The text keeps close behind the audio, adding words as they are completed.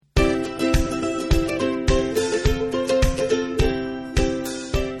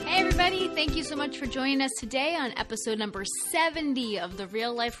joining us today on episode number 70 of the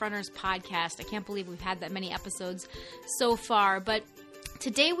Real Life Runners podcast. I can't believe we've had that many episodes so far, but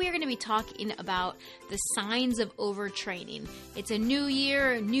today we are going to be talking about the signs of overtraining. It's a new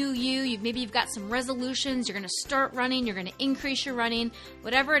year, a new you. Maybe you've got some resolutions. You're going to start running. You're going to increase your running.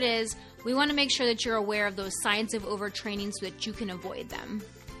 Whatever it is, we want to make sure that you're aware of those signs of overtraining so that you can avoid them.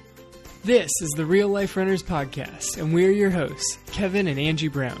 This is the Real Life Runners podcast, and we're your hosts, Kevin and Angie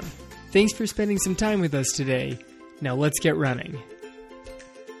Brown. Thanks for spending some time with us today. Now let's get running.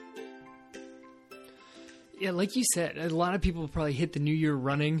 Yeah, like you said, a lot of people probably hit the new year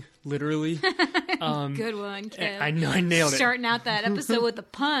running, literally. Good one, Kev. I know, I nailed it. Starting out that episode with a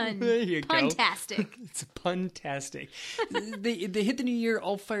pun. There you go. Puntastic. It's a puntastic. They hit the new year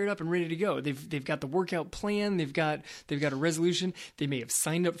all fired up and ready to go. They've got the workout plan. They've got a resolution. They may have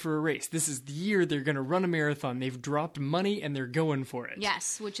signed up for a race. This is the year they're going to run a marathon. They've dropped money and they're going for it.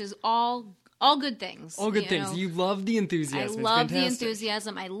 Yes, which is all good things. All good things. You love the enthusiasm. I love the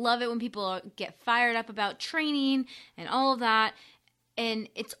enthusiasm. I love it when people get fired up about training and all of that. And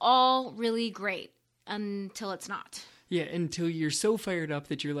it's all really great until it's not. Yeah, until you're so fired up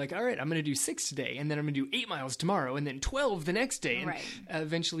that you're like, all right, I'm going to do 6 today, and then I'm going to do 8 miles tomorrow, and then 12 the next day. And right.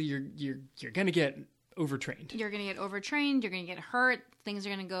 Eventually you're going to get overtrained. You're going to get overtrained. You're going to get hurt. Things are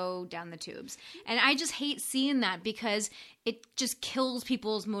going to go down the tubes. And I just hate seeing that because it just kills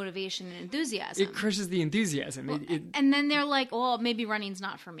people's motivation and enthusiasm. It crushes the enthusiasm. Well, and then they're like, well, maybe running's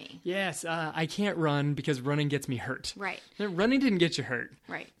not for me. Yes, I can't run because running gets me hurt. Right. Running didn't get you hurt.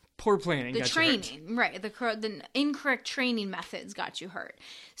 Right. Poor planning got you hurt. Right. The incorrect training methods got you hurt.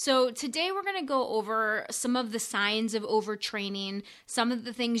 So today we're going to go over some of the signs of overtraining, some of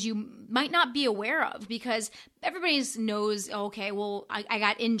the things you might not be aware of, because everybody knows, okay, well, I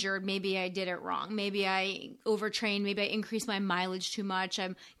got injured. Maybe I did it wrong. Maybe I overtrained. Maybe I increased my mileage too much.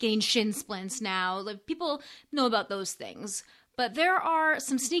 I'm getting shin splints now. Like, people know about those things. But there are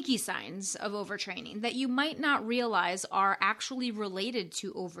some sneaky signs of overtraining that you might not realize are actually related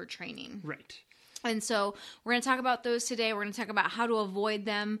to overtraining. Right. And so we're going to talk about those today. We're going to talk about how to avoid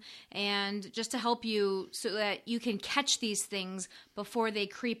them and just to help you so that you can catch these things before they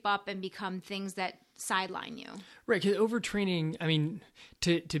creep up and become things that sideline you. Right, because overtraining, I mean,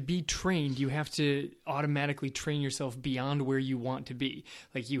 to be trained, you have to automatically train yourself beyond where you want to be.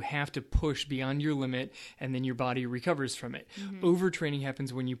 Like, you have to push beyond your limit, and then your body recovers from it. Mm-hmm. Overtraining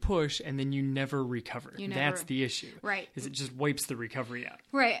happens when you push, and then you never recover. That's the issue. Right. Is it just wipes the recovery out.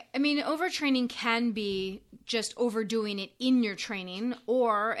 Right. I mean, overtraining can be just overdoing it in your training,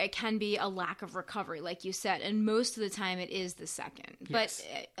 or it can be a lack of recovery, like you said. And most of the time, it is the second. Yes.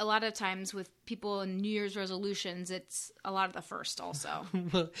 But a lot of times with people in New Year's resolutions, it's a lot of the first also.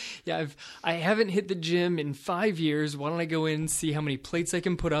 Well, yeah, I haven't hit the gym in 5 years. Why don't I go in and see how many plates I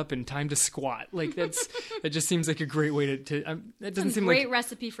can put up and time to squat? Like, that just seems like a great way to that doesn't seem like a great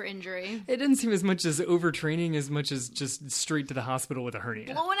recipe for injury. It doesn't seem as much as overtraining as much as just straight to the hospital with a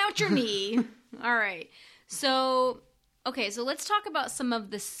hernia. Blowing out your knee. All right. So, okay, so let's talk about some of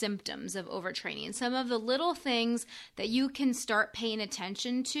the symptoms of overtraining, some of the little things that you can start paying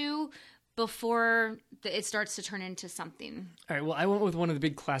attention to before it starts to turn into something. All right, well, I went with one of the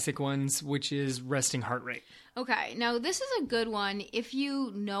big classic ones, which is resting heart rate. Okay, now this is a good one if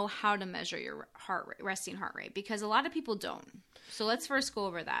you know how to measure your heart rate, resting heart rate, because a lot of people don't. So let's first go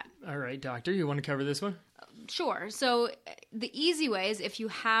over that. All right, doctor, you want to cover this one? Sure. So the easy way is if you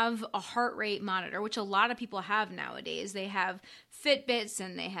have a heart rate monitor, which a lot of people have nowadays. They have Fitbits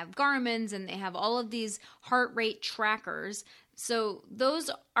and they have Garmin's and they have all of these heart rate trackers. So those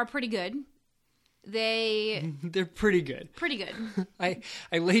are pretty good. They're pretty good. Pretty good. I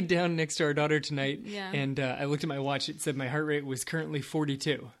laid down next to our daughter tonight, yeah. And I looked at my watch. It said my heart rate was currently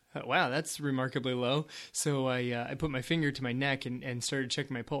 42. Wow, that's remarkably low. So I put my finger to my neck and started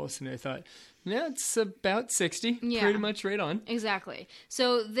checking my pulse, and I thought, yeah, it's about 60. Yeah. Pretty much right on. Exactly.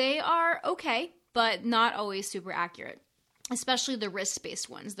 So they are okay, but not always super accurate. Especially the wrist-based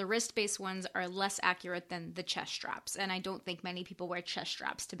ones. The wrist-based ones are less accurate than the chest straps, and I don't think many people wear chest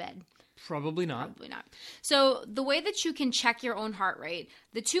straps to bed. Probably not. Probably not. So the way that you can check your own heart rate,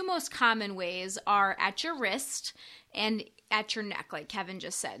 the two most common ways are at your wrist and at your neck, like Kevin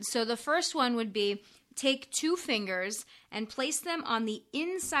just said. So the first one would be take 2 fingers and place them on the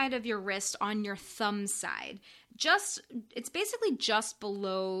inside of your wrist on your thumb side. It's basically just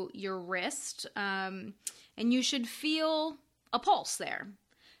below your wrist, and you should feel a pulse there.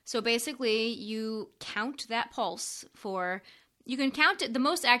 So basically, you count that pulse for You can count it. The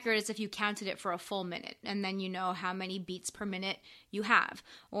most accurate is if you counted it for a full minute, and then you know how many beats per minute you have.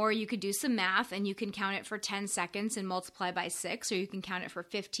 Or you could do some math, and you can count it for 10 seconds and multiply by 6, or you can count it for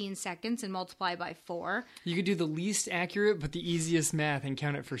 15 seconds and multiply by 4. You could do the least accurate but the easiest math and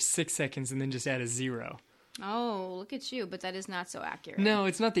count it for 6 seconds and then just add a 0. Oh, look at you, but that is not so accurate. No,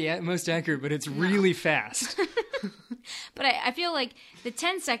 it's not the most accurate, but it's really fast. But I feel like the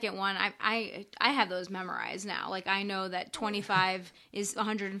 10-second one, I have those memorized now. Like, I know that 25 is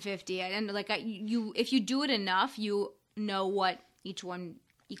 150, and like if you do it enough, you know what each one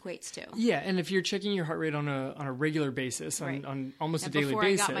equates to. Yeah, and if you're checking your heart rate on a regular basis, on almost a daily before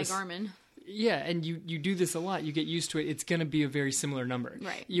basis. Before I got my Garmin. Yeah, and you do this a lot. You get used to it. It's going to be a very similar number.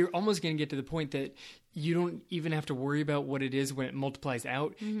 Right. You're almost going to get to the point that you don't even have to worry about what it is when it multiplies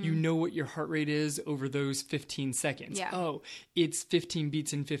out. Mm-hmm. You know what your heart rate is over those 15 seconds. Yeah. Oh, it's 15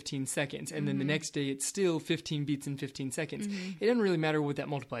 beats in 15 seconds. And then the next day it's still 15 beats in 15 seconds. Mm-hmm. It doesn't really matter what that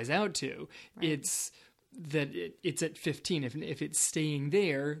multiplies out to. Right. It's that it's at 15. If it's staying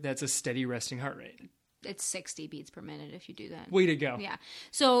there, that's a steady resting heart rate. It's 60 beats per minute if you do that. Way to go. Yeah.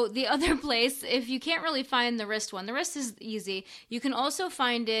 So the other place, if you can't really find the wrist one, the wrist is easy. You can also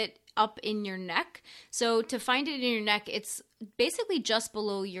find it up in your neck. So to find it in your neck, it's basically just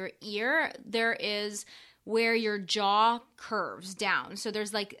below your ear. There is where your jaw curves down. So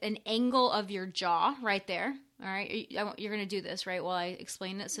there's like an angle of your jaw right there. All right. You're going to do this, right, while I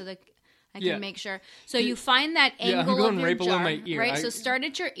explain it so that I can make sure. So you find that angle I'm going of your right jaw, below my ear. right? So start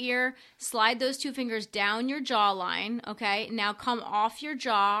at your ear, slide those 2 fingers down your jawline. Okay, now come off your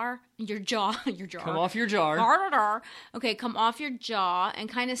jaw. Come off your jar. Okay, come off your jaw and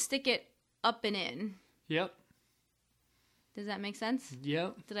kind of stick it up and in. Yep. Does that make sense?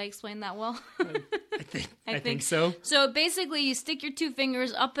 Yep. Did I explain that well? I think so. So basically, you stick your 2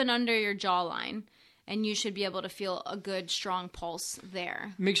 fingers up and under your jawline. And you should be able to feel a good, strong pulse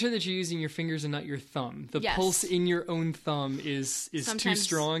there. Make sure that you're using your fingers and not your thumb. The pulse in your own thumb is too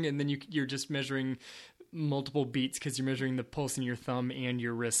strong, and then you're just measuring multiple beats because you're measuring the pulse in your thumb and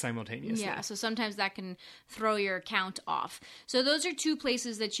your wrist simultaneously. Yeah, so sometimes that can throw your count off. So those are 2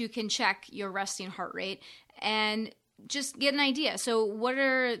 places that you can check your resting heart rate and just get an idea. So what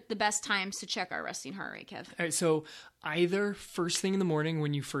are the best times to check our resting heart rate, Kev? All right, so either first thing in the morning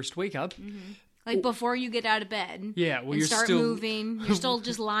when you first wake up, like before you get out of bed. Yeah, well, you're start still moving. You're still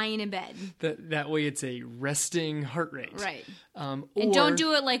just lying in bed. That way, it's a resting heart rate. Right. And don't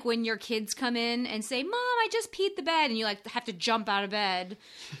do it like when your kids come in and say, "Mom, I just peed the bed," and you like have to jump out of bed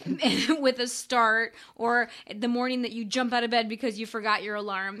with a start, or the morning that you jump out of bed because you forgot your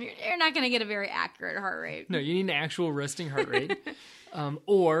alarm. You're not going to get a very accurate heart rate. No, you need an actual resting heart rate,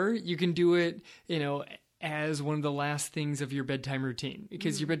 or you can do it, as one of the last things of your bedtime routine,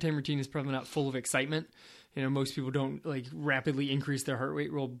 because your bedtime routine is probably not full of excitement. Most people don't like rapidly increase their heart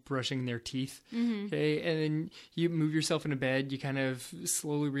rate while brushing their teeth. Okay. And then you move yourself into bed, you kind of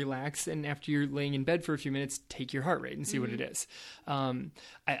slowly relax. And after you're laying in bed for a few minutes, take your heart rate and see what it is.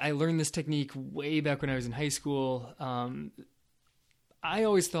 I learned this technique way back when I was in high school. I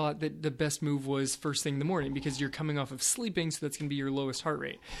always thought that the best move was first thing in the morning because you're coming off of sleeping, so that's going to be your lowest heart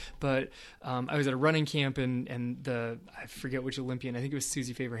rate. But I was at a running camp, and I forget which Olympian, I think it was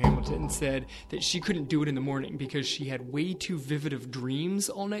Susie Favor Hamilton, said that she couldn't do it in the morning because she had way too vivid of dreams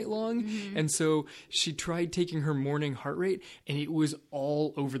all night long. And so she tried taking her morning heart rate, and it was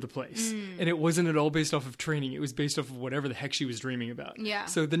all over the place. And it wasn't at all based off of training. It was based off of whatever the heck she was dreaming about. Yeah.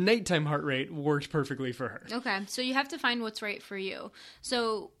 So the nighttime heart rate worked perfectly for her. Okay, so you have to find what's right for you.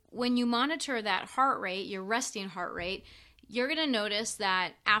 So when you monitor that heart rate, your resting heart rate, you're going to notice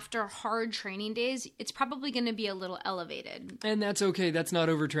that after hard training days, it's probably going to be a little elevated. And that's okay. That's not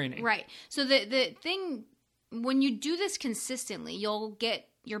overtraining. Right. So the thing, when you do this consistently, you'll get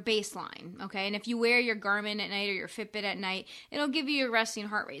your baseline, okay? And if you wear your Garmin at night or your Fitbit at night, it'll give you your resting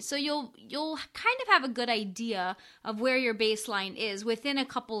heart rate. So you'll kind of have a good idea of where your baseline is within a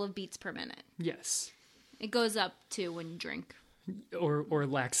couple of beats per minute. Yes. It goes up too when you drink. Or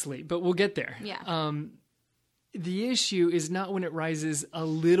lack sleep, but we'll get there. Yeah. The issue is not when it rises a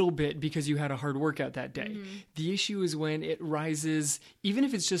little bit because you had a hard workout that day. The issue is when it rises, even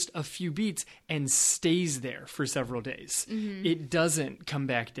if it's just a few beats, and stays there for several days. It doesn't come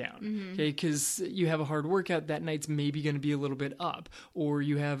back down, okay? Because you have a hard workout, that night's maybe going to be a little bit up. Or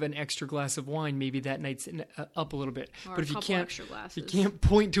you have an extra glass of wine, maybe that night's up a little bit. Or but if extra glasses. you can't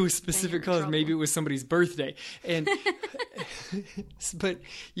point to a specific cause, maybe it was somebody's birthday. And but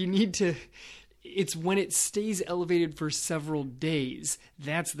you need to... It's when it stays elevated for several days,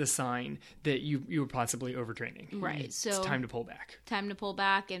 that's the sign that you were possibly overtraining. Right. So it's time to pull back. Time to pull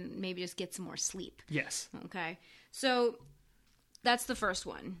back and maybe just get some more sleep. Yes. Okay. So That's the first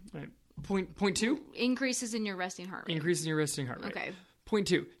one. Right. Point two? Increases in your resting heart rate. Increases in your resting heart rate. Okay. Point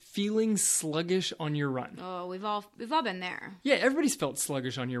two, feeling sluggish on your run. Oh, we've all been there. Yeah, everybody's felt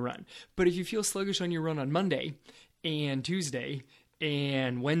sluggish on your run. But if you feel sluggish on your run on Monday and Tuesday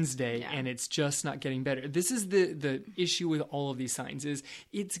and Wednesday, and it's just not getting better. This is the issue with all of these signs is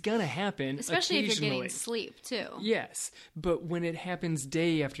it's gonna happen, especially if you're occasionally. getting sleep too. Yes, but when it happens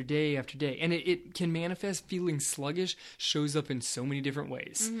day after day after day, and it can manifest, feeling sluggish shows up in so many different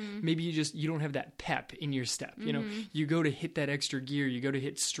ways. Maybe you don't have that pep in your step. You know, you go to hit that extra gear, you go to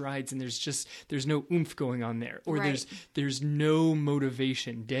hit strides, and there's no oomph going on there, or there's no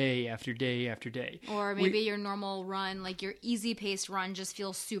motivation day after day after day. Or maybe your normal run, like your easy paced run, just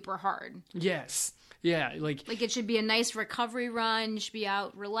feels super hard. Yes. Yeah, like it should be a nice recovery run. You should be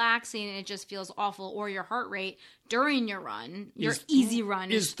out relaxing, and it just feels awful. Or your heart rate during your run, your easy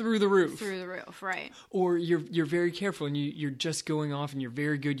run is through the roof. Through the roof, right? Or you're very careful, and you're just going off, and you're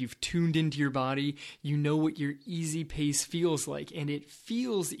very good. You've tuned into your body. You know what your easy pace feels like, and it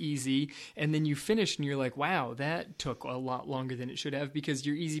feels easy. And then you finish, and you're like, wow, that took a lot longer than it should have, because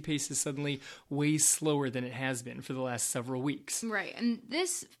your easy pace is suddenly way slower than it has been for the last several weeks. Right, and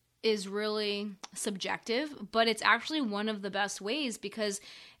this is really subjective, but it's actually one of the best ways because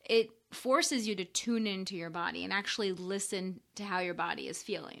it forces you to tune into your body and actually listen to how your body is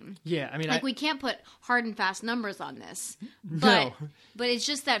feeling. Yeah, I mean, we can't put hard and fast numbers on this, but it's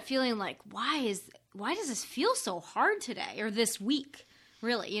just that feeling like, why does this feel so hard today or this week?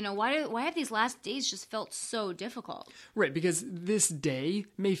 Really, you know, why have these last days just felt so difficult? Right, because this day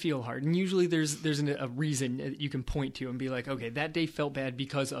may feel hard, and usually there's a reason that you can point to and be like, okay, that day felt bad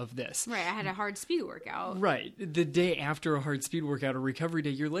because of this. Right, I had a hard speed workout. Right, the day after a hard speed workout or recovery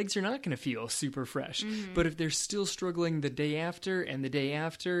day, your legs are not going to feel super fresh. But if they're still struggling the day after and the day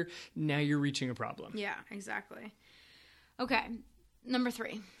after, now you're reaching a problem. Yeah, exactly. Okay, number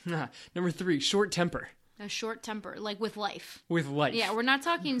 3. Number 3, short temper. A short temper, like with life. With life. Yeah, we're not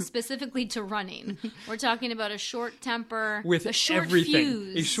talking specifically to running. We're talking about a short temper with a short everything.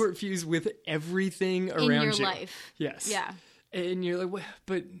 Fuse. A short fuse with everything around you. In your life. Yes. Yeah. And you're like, well,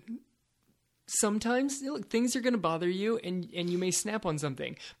 but sometimes things are going to bother you and you may snap on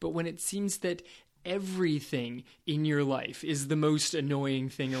something. But when it seems that everything in your life is the most annoying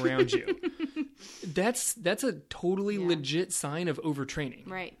thing around you, that's a totally legit sign of overtraining.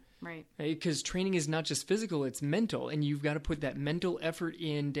 Right. Right. Because training is not just physical, it's mental, and you've got to put that mental effort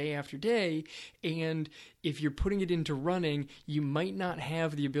in day after day. And if you're putting it into running, you might not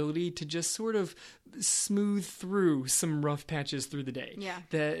have the ability to just sort of smooth through some rough patches through the day. Yeah.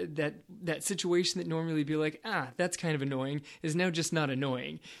 That situation that normally would be like, that's kind of annoying, is now just not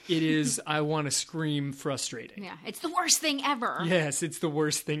annoying. It is, I want to scream, frustrating. Yeah. It's the worst thing ever. Yes, it's the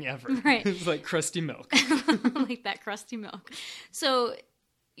worst thing ever. Right. It's like crusty milk. Like that crusty milk. So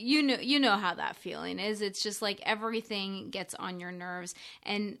you know how that feeling is. It's just like everything gets on your nerves.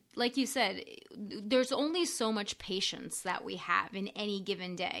 And like you said, there's only so much patience that we have in any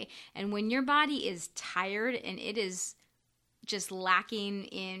given day. And when your body is tired and it is just lacking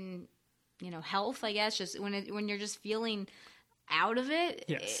in, health, I guess, just when you're just feeling out of it,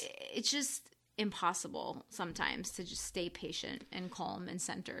 yes. It's just impossible sometimes to just stay patient and calm and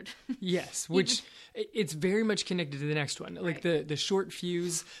centered. Yes, which it's very much connected to the next one. Like the short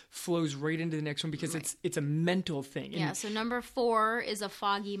fuse flows right into the next one because it's a mental thing. Yeah, so number 4 is a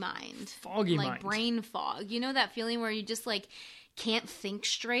foggy mind. Foggy mind. Like brain fog. You know that feeling where you just like can't think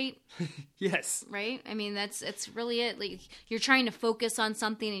straight? Yes. Right? I mean, it's really it. Like you're trying to focus on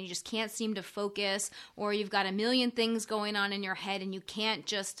something and you just can't seem to focus, or you've got a million things going on in your head and you can't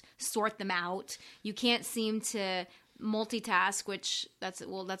just sort them out. You can't seem to multitask, which that's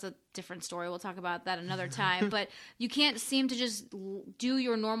a different story. We'll talk about that another time. But you can't seem to just do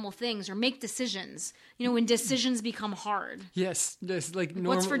your normal things or make decisions. When decisions become hard. Yes, like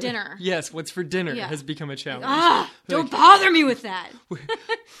normal. What's for dinner? Yes, what's for dinner has become a challenge. Don't bother me with that.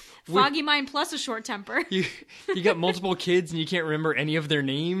 Foggy mind plus a short temper. You got multiple kids and you can't remember any of their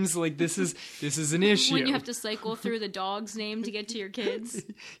names. Like this is an issue. When you have to cycle through the dog's name to get to your kids.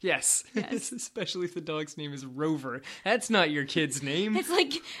 Yes. Especially if the dog's name is Rover. That's not your kid's name. It's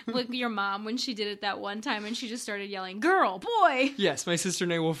like your mom when she did it that one time and she just started yelling, "Girl, boy." Yes, my sister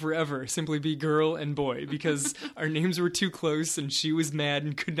and I will forever simply be girl and boy because our names were too close and she was mad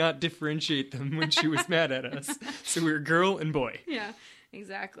and could not differentiate them when she was mad at us. So we were girl and boy. Yeah.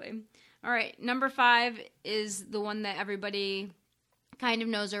 Exactly. All right. Number 5 is the one that everybody kind of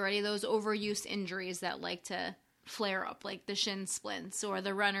knows already. Those overuse injuries that like to flare up, like the shin splints or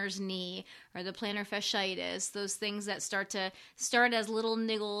the runner's knee or the plantar fasciitis. Those things that start as little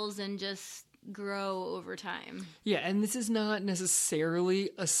niggles and just grow over time. Yeah, and this is not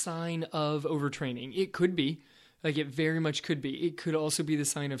necessarily a sign of overtraining. It could be. Like, it very much could be. It could also be the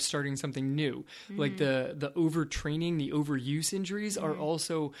sign of starting something new. Like the overtraining, the overuse injuries are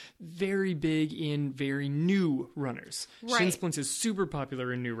also very big in very new runners. Right. Shin splints is super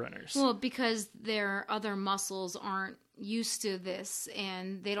popular in new runners. Well, because their other muscles aren't used to this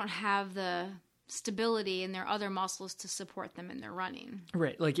and they don't have the stability in their other muscles to support them in their running.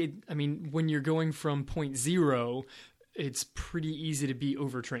 Right. Like, when you're going from 0.0, it's pretty easy to be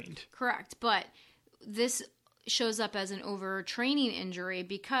overtrained. Correct. But this shows up as an overtraining injury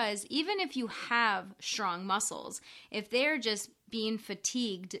because even if you have strong muscles, if they're just being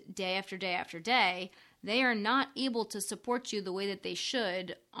fatigued day after day after day, they are not able to support you the way that they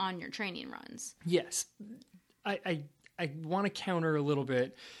should on your training runs. Yes. I want to counter a little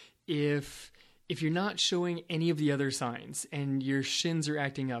bit. If you're not showing any of the other signs and your shins are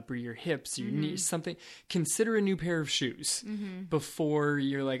acting up or your hips or your knees, something, consider a new pair of shoes before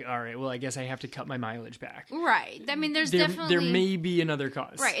you're like, all right, well, I guess I have to cut my mileage back. Right. I mean, there may be another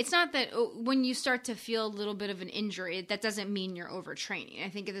cause. Right. It's not that when you start to feel a little bit of an injury, that doesn't mean you're overtraining. I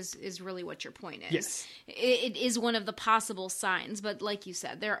think this is really what your point is. Yes. It is one of the possible signs, but like you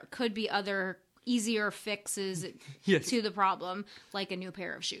said, there could be other easier fixes to the problem, like a new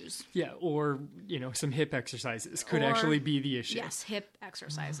pair of shoes. Yeah, or, some hip exercises could actually be the issue. Yes, hip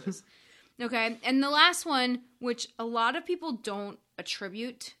exercises. Okay, and the last one, which a lot of people don't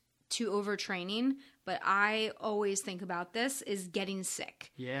attribute to overtraining, but I always think about this, is getting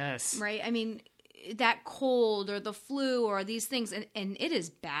sick. Yes. Right? I mean, that cold or the flu or these things, and it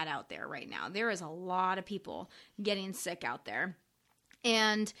is bad out there right now. There is a lot of people getting sick out there.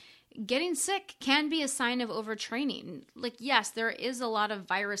 And getting sick can be a sign of overtraining. Like, yes, there is a lot of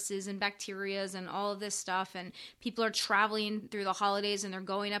viruses and bacterias and all of this stuff, and people are traveling through the holidays and they're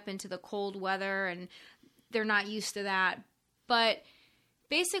going up into the cold weather and they're not used to that. But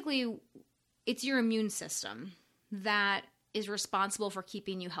basically, it's your immune system that is responsible for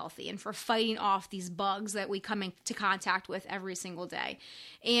keeping you healthy and for fighting off these bugs that we come into contact with every single day.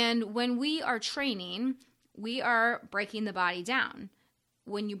 And when we are training, we are breaking the body down.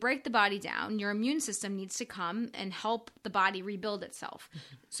 When you break the body down, your immune system needs to come and help the body rebuild itself.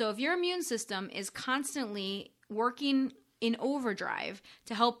 So if your immune system is constantly working in overdrive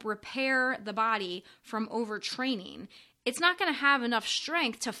to help repair the body from overtraining, it's not going to have enough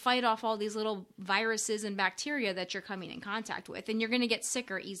strength to fight off all these little viruses and bacteria that you're coming in contact with, and you're going to get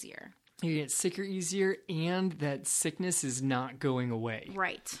sicker easier. You get sicker easier, and that sickness is not going away.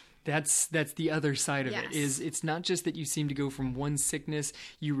 Right. That's the other side of Yes. it. Is it's not just that you seem to go from one sickness,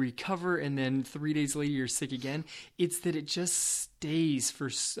 you recover, and then 3 days later you're sick again. It's that it just stays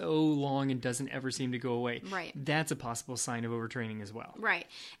for so long and doesn't ever seem to go away. Right. That's a possible sign of overtraining as well. Right.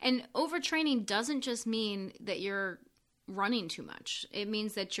 And overtraining doesn't just mean that you're running too much. It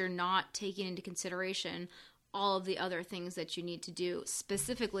means that you're not taking into consideration all of the other things that you need to do,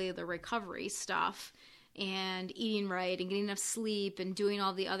 specifically the recovery stuff and eating right and getting enough sleep and doing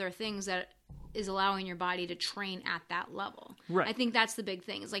all the other things that is allowing your body to train at that level. Right. I think that's the big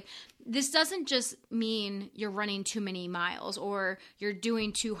thing. It's like, this doesn't just mean you're running too many miles or you're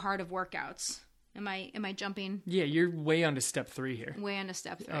doing too hard of workouts. Am I jumping Yeah, you're way on to step 3 here. way into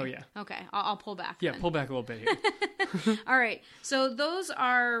step 3? Oh, yeah. Okay, I'll pull back. Yeah, then. pull back a little bit here. All right. So those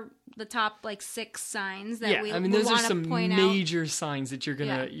are the top 6 signs that we those are want to some point out. major signs that you're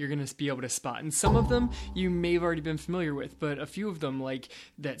gonna be able to spot, and some of them you may have already been familiar with, but a few of them, like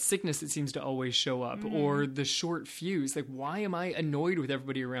that sickness that seems to always show up, or the short fuse. Like, why am I annoyed with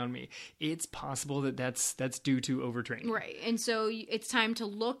everybody around me? It's possible that's due to overtraining. Right. And so it's time to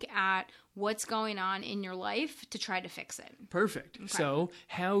look at what's going on in your life to try to fix it. Perfect. Okay. So,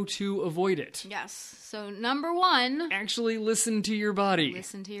 how to avoid it? Yes. So number 1, actually listen to your body.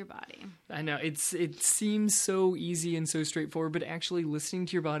 Listen to your body. I know it seems so easy and so straightforward, but actually listening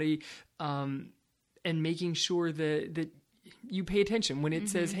to your body and making sure that you pay attention when it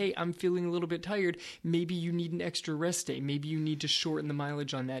says, hey, I'm feeling a little bit tired. Maybe you need an extra rest day. Maybe you need to shorten the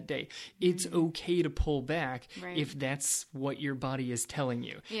mileage on that day. It's okay to pull back if that's what your body is telling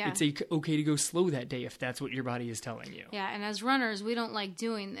you. Yeah. It's okay to go slow that day if that's what your body is telling you. Yeah, and as runners, we don't like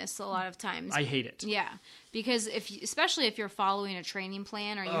doing this a lot of times. I hate it. Yeah. Because especially if you're following a training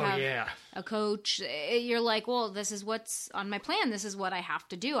plan or you have a coach, you're like, well, this is what's on my plan. This is what I have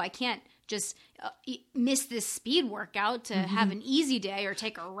to do. I can't just miss this speed workout to have an easy day or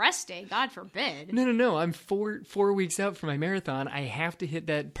take a rest day. God forbid. No. I'm 4 weeks out from my marathon. I have to hit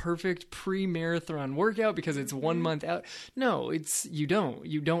that perfect pre-marathon workout because it's 1 month out. No, you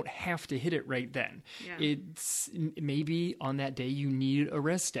don't have to hit it right then. Yeah. It's maybe on that day you need a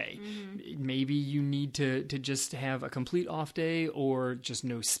rest day. Maybe you need to just have a complete off day or just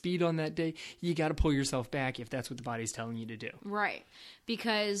no speed on that day. You got to pull yourself back if that's what the body's telling you to do. Right.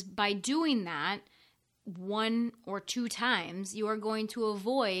 Because by doing that 1 or 2 times, you are going to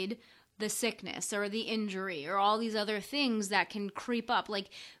avoid the sickness or the injury or all these other things that can creep up. Like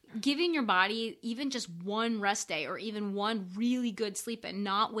giving your body even just 1 rest day or even 1 really good sleep and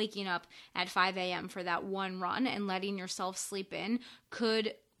not waking up at 5 a.m. for that 1 run and letting yourself sleep in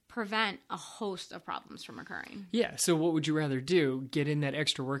could prevent a host of problems from occurring. Yeah. So what would you rather do? Get in that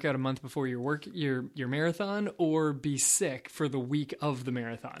extra workout a month before your marathon, or be sick for the week of the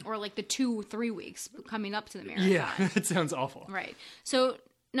marathon? Or like the 2-3 weeks coming up to the marathon. Yeah, that sounds awful. Right. So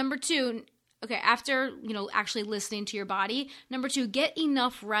number 2, okay, after, actually listening to your body, number 2, get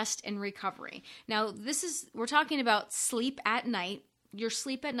enough rest and recovery. Now, we're talking about sleep at night. Your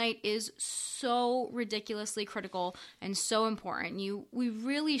sleep at night is so ridiculously critical and so important. We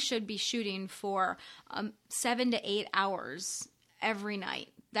really should be shooting for 7 to 8 hours every night.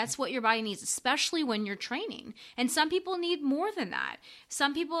 That's what your body needs, especially when you're training. And some people need more than that.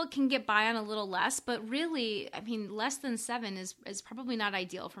 Some people can get by on a little less, but really, less than 7 is probably not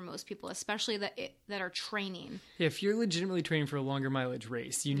ideal for most people, especially that are training. If you're legitimately training for a longer mileage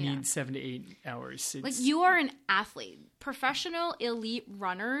race, you need 7 to 8 hours. Like you are an athlete. Professional elite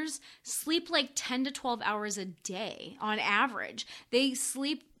runners sleep like 10 to 12 hours a day on average. They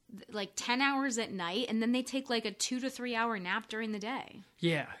sleep like 10 hours at night, and then they take like a 2 to 3 hour nap during the day.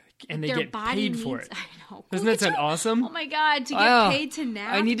 Yeah, and they get paid for it. I know. Doesn't that sound awesome? Oh my God, to get paid to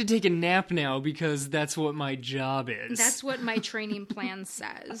nap. I need to take a nap now because that's what my job is. That's what my training plan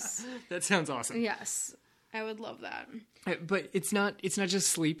says. That sounds awesome. Yes. I would love that. But it's not just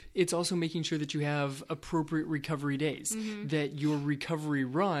sleep. It's also making sure that you have appropriate recovery days, that your recovery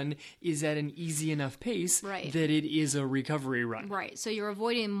run is at an easy enough pace that it is a recovery run. Right. So you're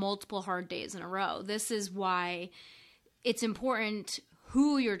avoiding multiple hard days in a row. This is why it's important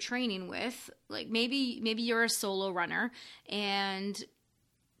who you're training with. Like maybe you're a solo runner and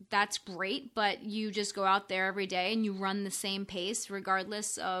that's great, but you just go out there every day and you run the same pace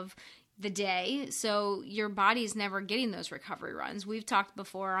regardless of the day, so your body's never getting those recovery runs. We've talked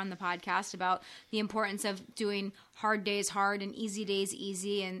before on the podcast about the importance of doing hard days hard and easy days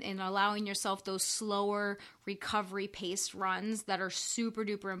easy, and allowing yourself those slower recovery paced runs that are super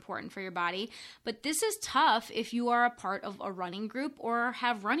duper important for your body. But this is tough if you are a part of a running group or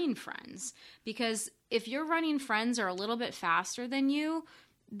have running friends, because if your running friends are a little bit faster than you,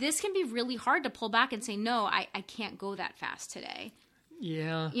 this can be really hard to pull back and say, no, I can't go that fast today.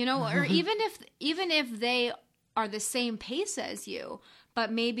 Yeah. Or even if they are the same pace as you,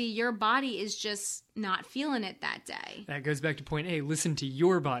 but maybe your body is just not feeling it that day. That goes back to point A. Listen to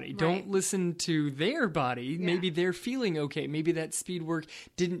your body. Right. Don't listen to their body. Yeah. Maybe they're feeling okay. Maybe that speed work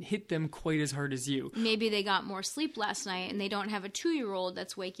didn't hit them quite as hard as you. Maybe they got more sleep last night and they don't have a 2-year-old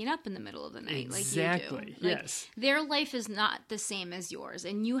that's waking up in the middle of the night exactly. like you do. Yes. Their life is not the same as yours,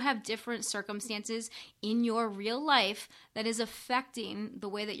 and you have different circumstances in your real life that is affecting the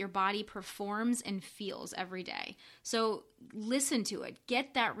way that your body performs and feels every day. So listen to it.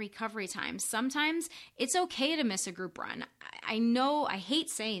 Get that recovery time. Sometimes it's okay to miss a group run. I know I hate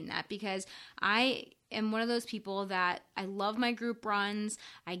saying that because I am one of those people that I love my group runs.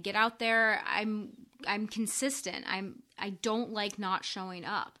 I get out there. I'm consistent. I don't like not showing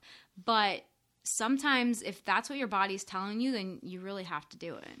up. But sometimes if that's what your body's telling you, then you really have to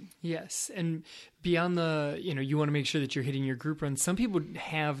do it. Yes. And beyond you want to make sure that you're hitting your group runs. Some people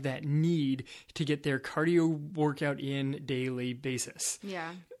have that need to get their cardio workout in daily basis.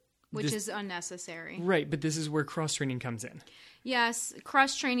 Yeah. Which is unnecessary. Right. But this is where cross training comes in. Yes.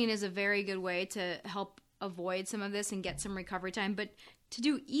 Cross training is a very good way to help avoid some of this and get some recovery time. But to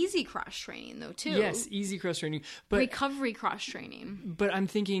do easy cross training, though, too. Yes, easy cross training. But recovery cross training. But I'm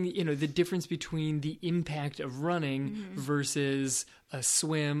thinking, the difference between the impact of running versus a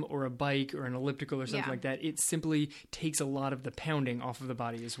swim or a bike or an elliptical or something like that, it simply takes a lot of the pounding off of the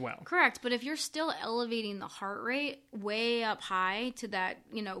body as well. Correct. But if you're still elevating the heart rate way up high to that,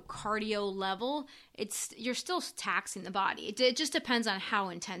 cardio level, you're still taxing the body. It just depends on how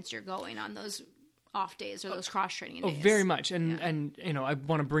intense you're going on those off days or those cross training days. Very much. And you know, I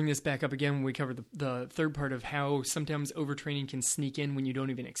want to bring this back up again when we cover the third part of how sometimes overtraining can sneak in when you don't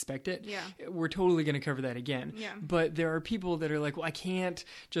even expect it. Yeah. We're totally going to cover that again. Yeah. But there are people that are like, well, I can't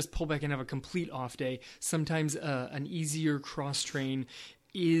just pull back and have a complete off day. Sometimes an easier cross train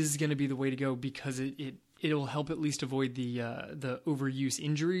is going to be the way to go because it'll help at least avoid the overuse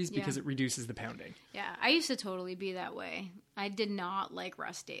injuries because it reduces the pounding. Yeah, I used to totally be that way. I did not like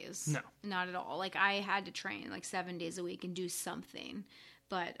rest days. No. Not at all. Like, I had to train like 7 days a week and do something.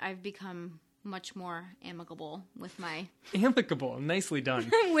 But I've become much more amicable with my... Amicable. Nicely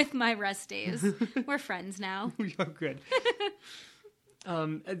done. with my rest days. We're friends now. Oh, good.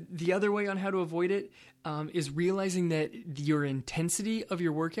 The other way on how to avoid it is realizing that your intensity of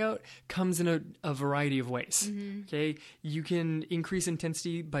your workout comes in a variety of ways. Mm-hmm. Okay, you can increase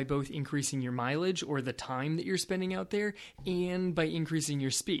intensity by both increasing your mileage or the time that you're spending out there, and by increasing your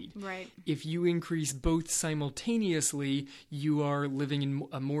speed. Right. If you increase both simultaneously, you are living in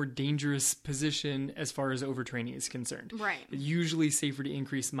a more dangerous position as far as overtraining is concerned. Right. It's usually safer to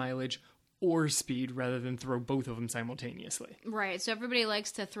increase mileage or speed rather than throw both of them simultaneously. Right. So everybody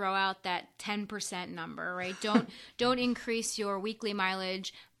likes to throw out that 10% number, right? Don't increase your weekly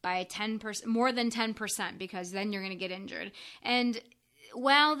mileage by 10%, more than 10%, because then you're going to get injured. And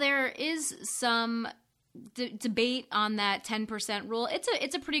while there is some debate on that 10% rule,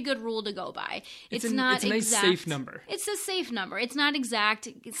 it's a pretty good rule to go by. It's not it's a nice exact. safe number. It's a safe number. It's not exact.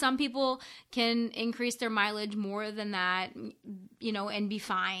 Some people can increase their mileage more than that, you know, and be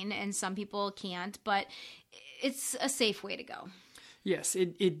fine, and some people can't, but it's a safe way to go. Yes,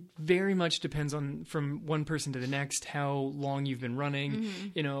 it very much depends on from one person to the next how long you've been running. Mm-hmm.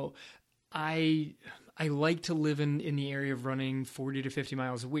 You know, I like to live in the area of running 40 to 50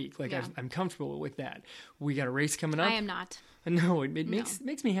 miles a week. Like, Yeah. I'm comfortable with that. We got a race coming up. I am not. No, it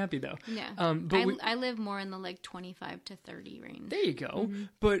makes me happy though. Yeah. But I live more in the like 25 to 30 range. there you go.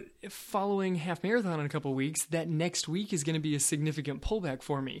 But following half marathon in a couple of weeks, that next week is going to be a significant pullback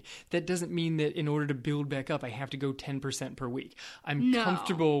for me. That doesn't mean that in order to build back up, I have to go 10% per week. I'm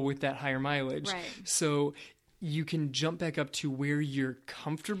comfortable with that higher mileage. Right. So you can jump back up to where you're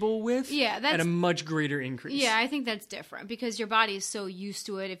comfortable with at a much greater increase. Yeah, I think that's different because your body is so used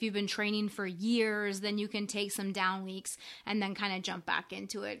to it. If you've been training for years, then you can take some down weeks and then kind of jump back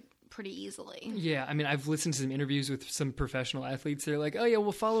into it pretty easily. Yeah, I mean, I've listened to some interviews with some professional athletes. They're like, oh yeah,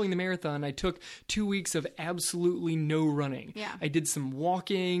 well, following the marathon, I took 2 weeks of absolutely no running. Yeah. I did some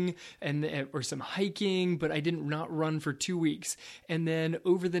walking or some hiking, but I didn't not run for 2 weeks. And then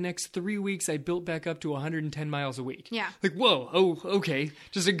over the next 3 weeks, I built back up to 110 miles a week. Yeah. Like, whoa, oh, okay.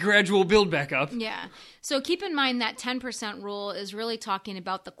 Just a gradual build back up. Yeah. So keep in mind that 10% rule is really talking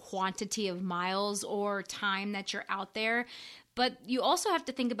about the quantity of miles or time that you're out there. But you also have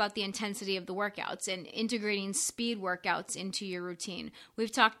to think about the intensity of the workouts and integrating speed workouts into your routine.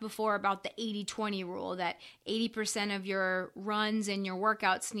 We've talked before about the 80-20 rule, that 80% of your runs and your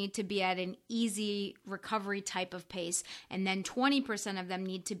workouts need to be at an easy recovery type of pace, and then 20% of them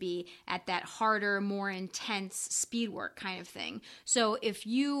need to be at that harder, more intense speed work kind of thing. So if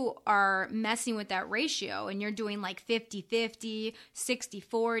you are messing with that ratio and you're doing like 50-50,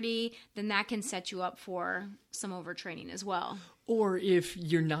 60-40, then that can set you up for some overtraining as well. Or if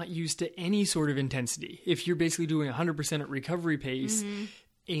you're not used to any sort of intensity, if you're basically doing 100% at recovery pace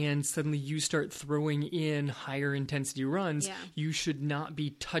and suddenly you start throwing in higher intensity runs, you should not be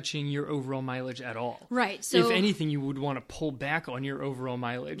touching your overall mileage at all. Right. So if anything, you would want to pull back on your overall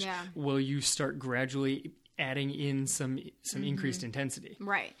mileage while you start gradually adding in some increased intensity.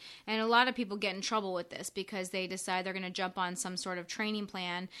 Right. And a lot of people get in trouble with this because they decide they're going to jump on some sort of training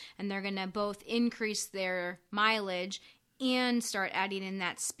plan and they're going to both increase their mileage and start adding in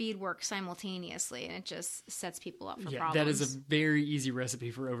that speed work simultaneously, and it just sets people up for problems. That is a very easy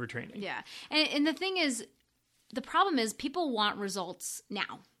recipe for overtraining. Yeah. And the thing is, the problem is people want results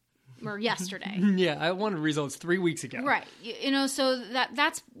now. Or yesterday. Yeah, I wanted results 3 weeks ago. Right. You know, so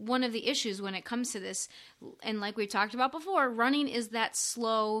that's one of the issues when it comes to this. And like we talked about before, running is that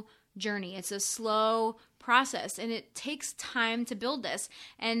slow journey. It's a slow process, and it takes time to build this.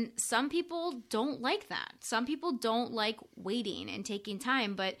 And some people don't like that. Some people don't like waiting and taking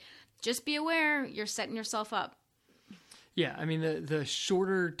time, but just be aware you're setting yourself up. Yeah, I mean, the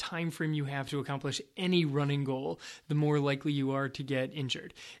shorter time frame you have to accomplish any running goal, the more likely you are to get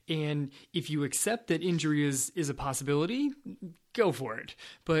injured. And if you accept that injury is a possibility, go for it.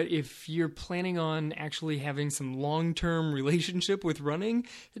 But if you're planning on actually having some long-term relationship with running,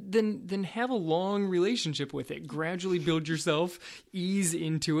 then have a long relationship with it. Gradually build yourself, ease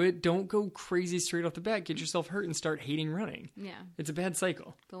into it. Don't go crazy straight off the bat. Get yourself hurt and start hating running. Yeah. It's a bad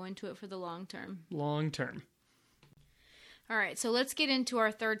cycle. Go into it for the long term. Long term. All right, so let's get into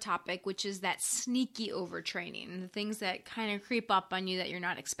our third topic, which is that sneaky overtraining, the things that kind of creep up on you that you're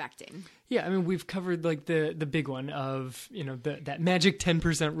not expecting. Yeah, I mean, we've covered like the big one of, that magic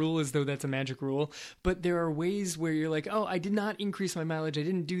 10% rule, as though that's a magic rule. But there are ways where you're like, oh, I did not increase my mileage. I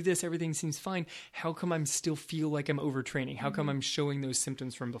didn't do this. Everything seems fine. How come I'm still feel like I'm overtraining? How come I'm showing those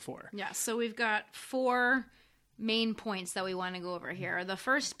symptoms from before? Yeah, so we've got 4 main points that we want to go over here. The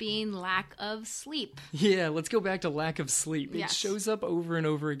first being lack of sleep. Yeah, let's go back to lack of sleep. Yes. It shows up over and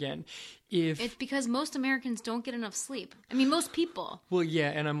over again. It's because most Americans don't get enough sleep. I mean, most people. Well, yeah,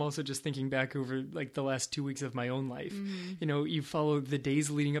 and I'm also just thinking back over like the last 2 weeks of my own life. You follow the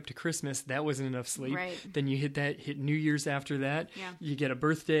days leading up to Christmas, that wasn't enough sleep. Right. Then you hit New Year's after that. Yeah. You get a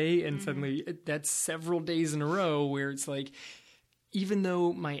birthday, and suddenly that's several days in a row where it's like, even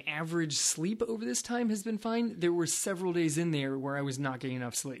though my average sleep over this time has been fine, there were several days in there where I was not getting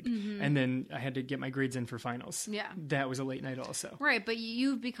enough sleep. And then I had to get my grades in for finals. Yeah. That was a late night also. Right, but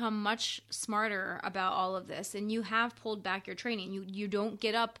you've become much smarter about all of this, and you have pulled back your training. You don't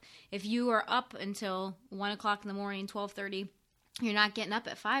get up. If you are up until 1 o'clock in the morning, 12:30, you're not getting up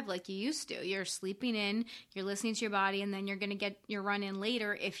at 5 like you used to. You're sleeping in, you're listening to your body, and then you're going to get your run in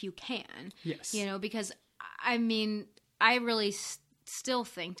later if you can. Yes. Because, I mean, I really still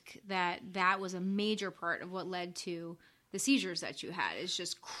think that was a major part of what led to the seizures that you had, is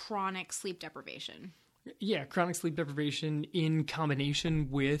just chronic sleep deprivation. Yeah, chronic sleep deprivation in combination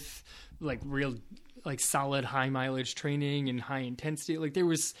with real solid high mileage training and high intensity. Like there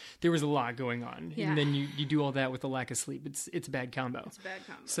was a lot going on. Yeah. And then you do all that with a lack of sleep. It's a bad combo. It's a bad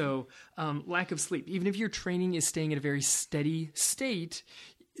combo. So lack of sleep, even if your training is staying at a very steady state,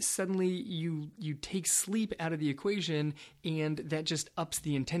 suddenly you take sleep out of the equation, and that just ups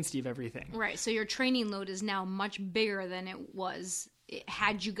the intensity of everything. Right. So your training load is now much bigger than it was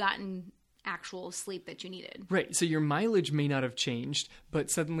had you gotten actual sleep that you needed. Right. So your mileage may not have changed,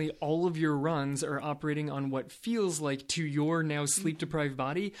 but suddenly all of your runs are operating on what feels like, to your now sleep-deprived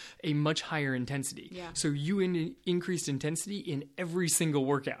body, a much higher intensity. Yeah. So you increased intensity in every single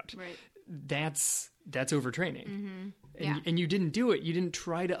workout. Right. That's overtraining. Yeah. And you didn't do it. You didn't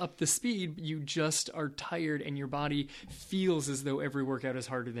try to up the speed. You just are tired, and your body feels as though every workout is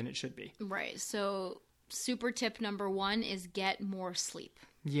harder than it should be. Right. So super tip number 1 is get more sleep.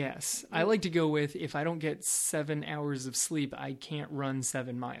 Yes. I like to go with, if I don't get 7 hours of sleep, I can't run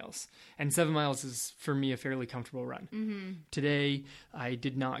 7 miles. And 7 miles is, for me, a fairly comfortable run. Today, I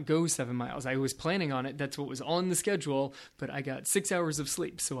did not go 7 miles. I was planning on it. That's what was on the schedule. But I got 6 hours of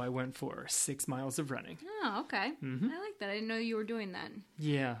sleep, so I went for 6 miles of running. Oh, okay. I like that. I didn't know you were doing that.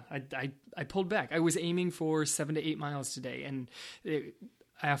 Yeah. I pulled back. I was aiming for 7 to 8 miles today. And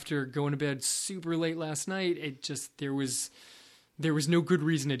after going to bed super late last night, there was no good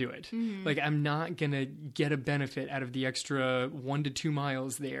reason to do it. Like, I'm not going to get a benefit out of the extra 1 to 2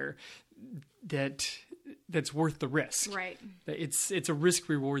 miles there that's worth the risk. Right. It's a risk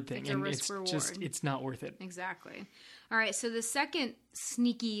reward thing. It's a risk reward. It's not worth it. Exactly. All right. So the second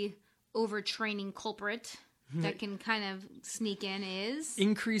sneaky overtraining culprit that can kind of sneak in is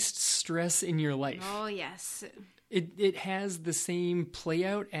increased stress in your life. Oh, yes. It has the same play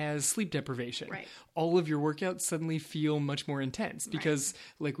out as sleep deprivation. Right. All of your workouts suddenly feel much more intense because,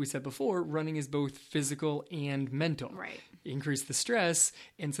 like we said before, running is both physical and mental. Right. Increase the stress,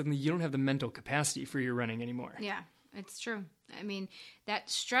 and suddenly you don't have the mental capacity for your running anymore. Yeah, it's true. I mean, that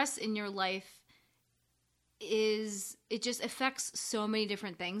stress in your life it just affects so many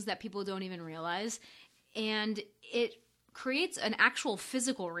different things that people don't even realize. And it creates an actual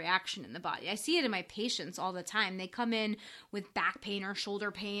physical reaction in the body. I see it in my patients all the time. They come in with back pain or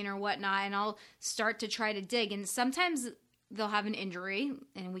shoulder pain or whatnot, and I'll start to try to dig. And sometimes they'll have an injury,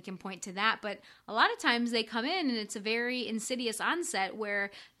 and we can point to that. But a lot of times they come in, and it's a very insidious onset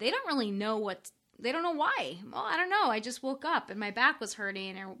where they don't really know they don't know why. Well, I don't know. I just woke up and my back was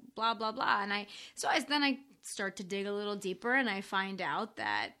hurting or blah, blah, blah. And then I start to dig a little deeper, and I find out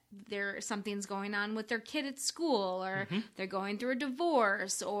that something's going on with their kid at school, or they're going through a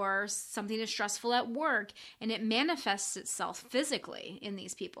divorce, or something is stressful at work, and it manifests itself physically in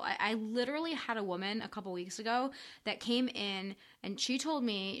these people. I literally had a woman a couple weeks ago that came in, and she told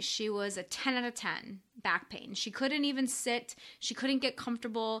me she was a 10 out of 10. back pain. She couldn't even sit. She couldn't get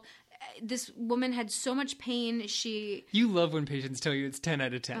comfortable. This woman had so much pain. You love when patients tell you it's 10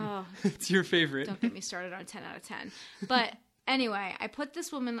 out of 10. Oh, it's your favorite. Don't get me started on 10 out of 10. But anyway, I put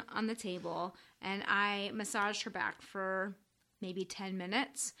this woman on the table and I massaged her back for maybe 10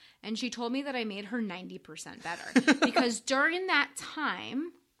 minutes. And she told me that I made her 90% better. Because during that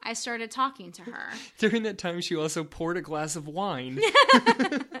time, I started talking to her. During that time, she also poured a glass of wine.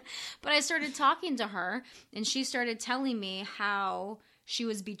 But I started talking to her and she started telling me how she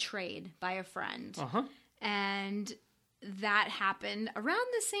was betrayed by a friend. Uh-huh. And that happened around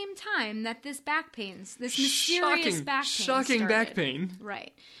the same time that this mysterious back pain Shocking started. back pain.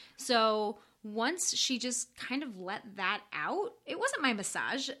 Right. So once she just kind of let that out, it wasn't my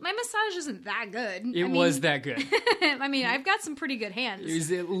massage. My massage isn't that good. It was that good. I mean, I've got some pretty good hands. It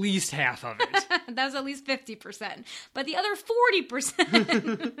was at least half of it. That was at least 50%. But the other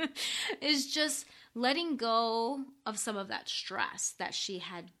 40% is just letting go of some of that stress that she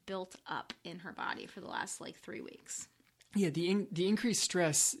had built up in her body for the last 3 weeks. Yeah, the increased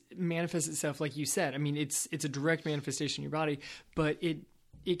stress manifests itself, like you said. I mean, it's a direct manifestation in your body, but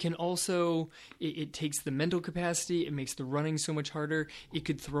it can also, it takes the mental capacity. It makes the running so much harder. It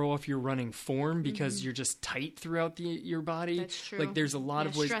could throw off your running form because you're just tight throughout your body. That's true. There's a lot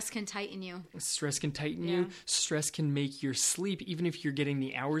of ways. Stress can tighten you. Stress can tighten you. Stress can make your sleep, even if you're getting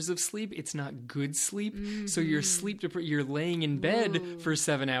the hours of sleep, it's not good sleep. So your sleep, you're laying in bed for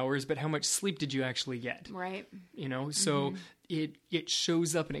 7 hours, but how much sleep did you actually get? Right. So it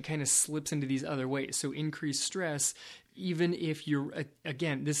shows up and it kind of slips into these other ways. So increased stress, even if you're,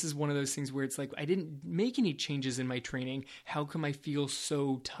 again, this is one of those things where it's like, I didn't make any changes in my training. How come I feel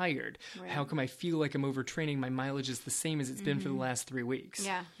so tired? Right. How come I feel like I'm overtraining? My mileage is the same as it's been for the last 3 weeks.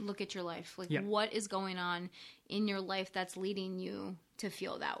 Yeah. Look at your life. What is going on in your life that's leading you to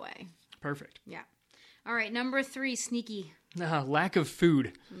feel that way? Perfect. Yeah. All right. Number 3, sneaky. Lack of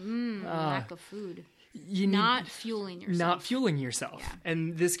food. Lack of food. You need Not fueling yourself. Not fueling yourself. Yeah.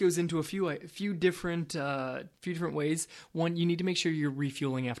 And this goes into a few different ways. One, you need to make sure you're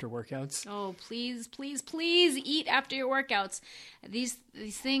refueling after workouts. Oh, please, please, please eat after your workouts. These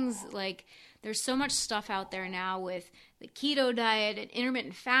things, there's so much stuff out there now with the keto diet and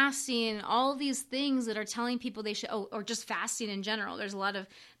intermittent fasting, all these things that are telling people they should, or just fasting in general. There's a lot of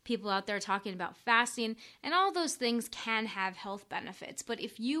people out there talking about fasting, and all those things can have health benefits. But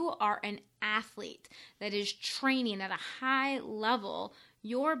if you are an athlete that is training at a high level,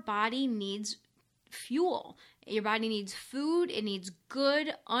 your body needs fuel. Your body needs food. It needs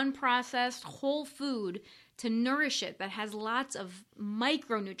good, unprocessed, whole food to nourish it that has lots of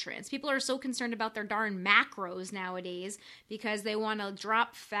micronutrients. People are so concerned about their darn macros nowadays because they want to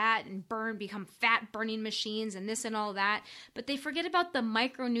drop fat and become fat burning machines and this and all that. But they forget about the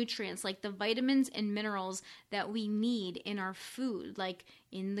micronutrients, like the vitamins and minerals that we need in our food, like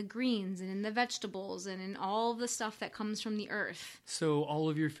in the greens and in the vegetables and in all the stuff that comes from the earth. So all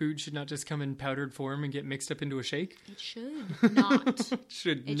of your food should not just come in powdered form and get mixed up into a shake? It should not. It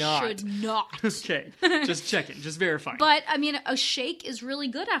should It not. should not. Okay. Just checking. Just verifying. But, I mean, a shake is really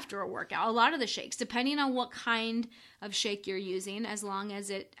good after a workout. A lot of the shakes, depending on what kind of shake you're using, as long as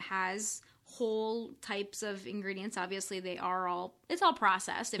it has whole types of ingredients. Obviously, it's all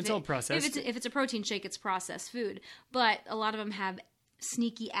processed. It's all processed. If it's a protein shake, it's processed food. But a lot of them have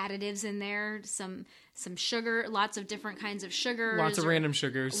sneaky additives in there, some sugar, lots of different kinds of sugars. Lots of random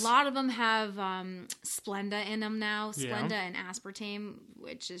sugars. A lot of them have Splenda in them now, Splenda and aspartame,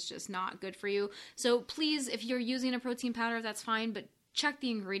 which is just not good for you. So please, if you're using a protein powder, that's fine, but check the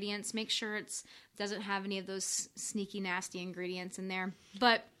ingredients. Make sure it doesn't have any of those sneaky, nasty ingredients in there.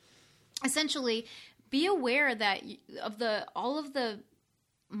 But essentially, be aware that all of the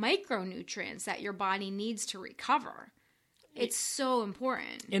micronutrients that your body needs to recover. It's so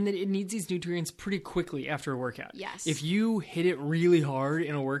important. And that it needs these nutrients pretty quickly after a workout. Yes. If you hit it really hard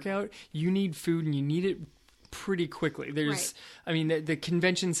in a workout, you need food and you need it pretty quickly. Right. I mean, the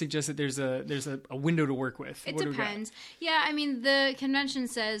convention suggests that there's a window to work with. It depends. Yeah, I mean, the convention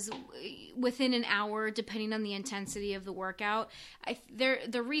says within an hour, depending on the intensity of the workout.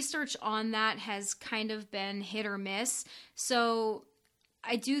 The research on that has kind of been hit or miss. So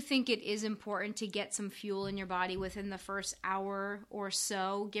I do think it is important to get some fuel in your body within the first hour or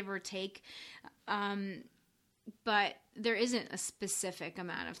so, give or take. But there isn't a specific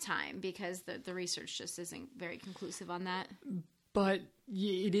amount of time because the research just isn't very conclusive on that. But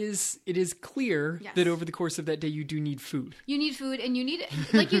it is clear Yes. that over the course of that day, you do need food. You need food, and you need,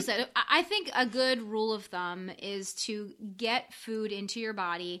 like you said, I think a good rule of thumb is to get food into your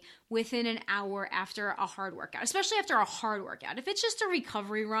body within an hour after a hard workout, especially after a hard workout. If it's just a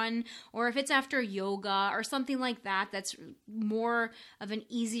recovery run, or if it's after yoga or something like that, that's more of an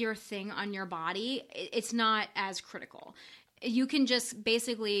easier thing on your body, it's not as critical. You can just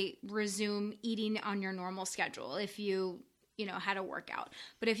basically resume eating on your normal schedule if you had a workout.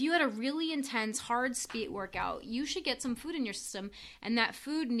 But if you had a really intense, hard speed workout, you should get some food in your system, and that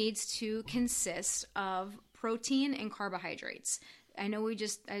food needs to consist of protein and carbohydrates. I know I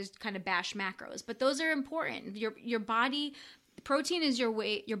just kind of bash macros, but those are important. Your body, protein is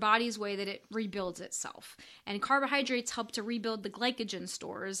your body's way that it rebuilds itself. And carbohydrates help to rebuild the glycogen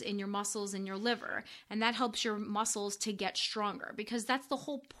stores in your muscles and your liver. And that helps your muscles to get stronger, because that's the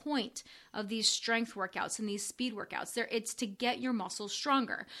whole point of these strength workouts and these speed workouts. It's to get your muscles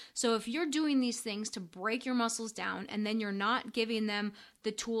stronger. So if you're doing these things to break your muscles down, and then you're not giving them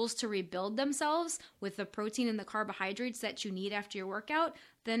the tools to rebuild themselves with the protein and the carbohydrates that you need after your workout,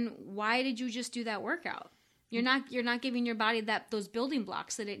 then why did you just do that workout? You're not giving your body those building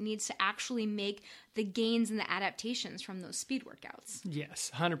blocks that it needs to actually make the gains and the adaptations from those speed workouts. Yes,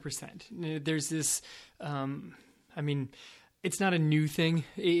 100%. There's this, it's not a new thing.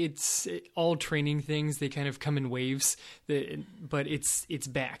 All training things, they kind of come in waves, but it's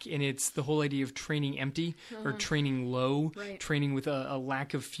back. And it's the whole idea of training empty or training low, right. Training with a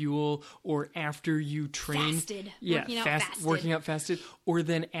lack of fuel, or after you train. Fasted. Yeah, fasted. Working out fasted. Or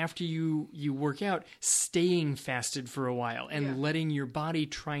then after you work out, staying fasted for a while and letting your body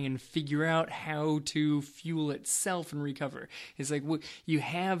try and figure out how to fuel itself and recover. It's like, you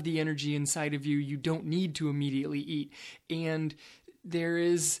have the energy inside of you. You don't need to immediately eat. And there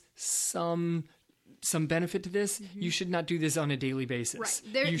is some benefit to this. Mm-hmm. You should not do this on a daily basis.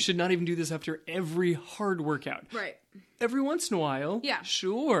 Right. You should not even do this after every hard workout. Right. Every once in a while. Yeah.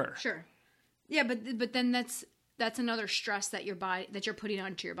 Sure. Yeah, but then that's another stress that you're putting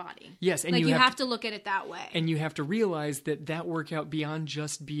onto your body. Yes, and you have to look at it that way. And you have to realize that workout, beyond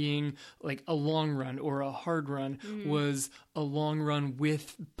just being like a long run or a hard run, was a long run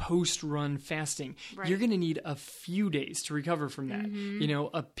with post-run fasting. Right. You're going to need a few days to recover from that.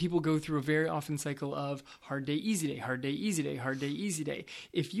 Mm-hmm. People go through a very often cycle of hard day, easy day, hard day, easy day, hard day, easy day.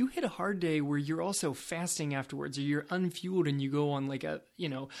 If you hit a hard day where you're also fasting afterwards, or you're unfueled and you go on like a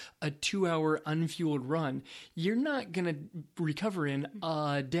 2-hour unfueled run, you're not going to recover in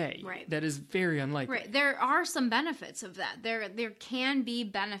a day. Right. That is very unlikely. Right. There are some benefits of that. There can be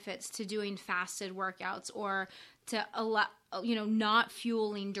benefits to doing fasted workouts, or to allow, not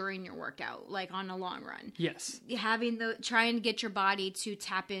fueling during your workout, like on a long run. Yes. Try and get your body to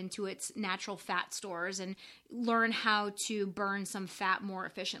tap into its natural fat stores and learn how to burn some fat more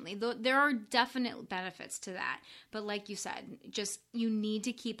efficiently. There are definite benefits to that. But like you said, you need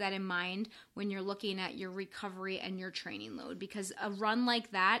to keep that in mind when you're looking at your recovery and your training load, because a run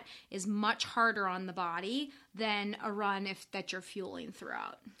like that is much harder on the body than a run that you're fueling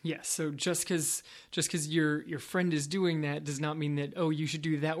throughout. Yes. So just because your friend is doing that does not mean that, you should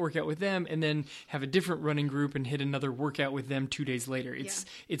do that workout with them and then have a different running group and hit another workout with them 2 days later.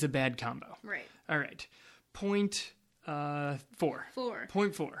 It's a bad combo. Right. All right. Point 4.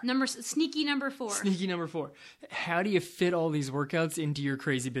 Point 4. Sneaky number 4. Sneaky number 4. How do you fit all these workouts into your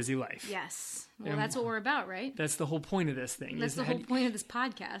crazy busy life? Yes. Well, that's what we're about, right? That's the whole point of this thing. That's the whole point of this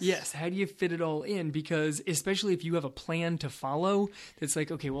podcast. Yes. How do you fit it all in? Because especially if you have a plan to follow, it's like,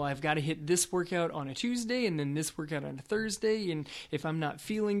 okay, well, I've got to hit this workout on a Tuesday and then this workout on a Thursday. And if I'm not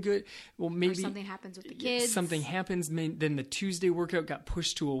feeling good, well, maybe or something happens with the kids. Something happens. Then the Tuesday workout got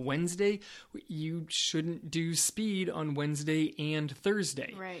pushed to a Wednesday. You shouldn't do speed on Wednesday and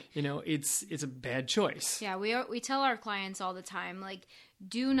Thursday. Right. It's a bad choice. Yeah. We tell our clients all the time, like,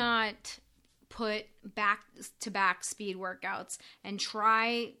 do not put back-to-back speed workouts, and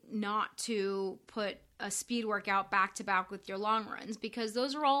try not to put a speed workout back-to-back with your long runs, because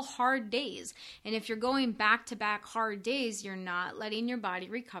those are all hard days. And if you're going back-to-back hard days, you're not letting your body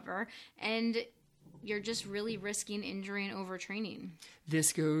recover, and you're just really risking injury and overtraining.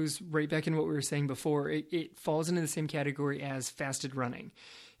 This goes right back into what we were saying before. It falls into the same category as fasted running.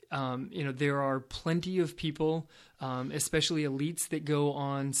 There are plenty of people, especially elites, that go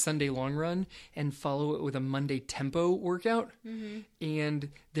on Sunday long run and follow it with a Monday tempo workout, and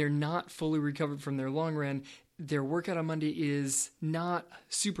they're not fully recovered from their long run. their workout on Monday is not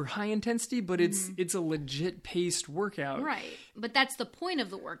super high intensity, but it's a legit paced workout. Right. But that's the point of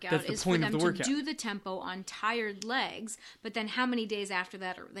the workout. That's the is point for of them the workout. to do the tempo on tired legs, but then how many days after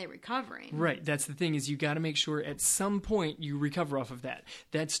that are they recovering? Right. That's the thing, is you got to make sure at some point you recover off of that.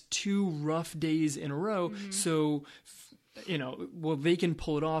 That's 2 rough days in a row. So, well, they can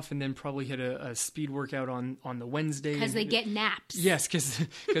pull it off and then probably hit a speed workout on the Wednesday. Because they get naps. Yes,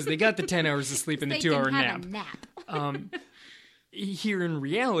 because they got the 10 hours of sleep and the 2-hour nap. They can have a nap. Here in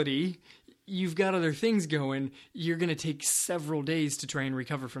reality, you've got other things going. You're going to take several days to try and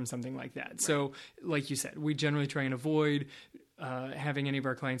recover from something like that. Right. So, like you said, we generally try and avoid having any of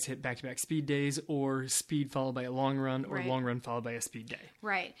our clients hit back-to-back speed days, or speed followed by a long run, or long run followed by a speed day.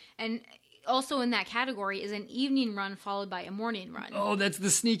 Right. And also in that category is an evening run followed by a morning run. Oh, that's the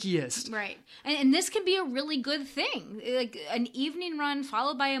sneakiest. Right. And this can be a really good thing. Like an evening run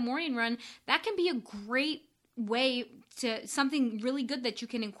followed by a morning run, that can be a great way to something really good that you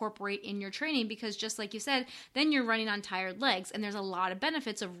can incorporate in your training, because just like you said, then you're running on tired legs, and there's a lot of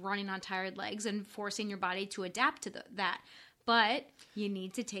benefits of running on tired legs and forcing your body to adapt to that. But you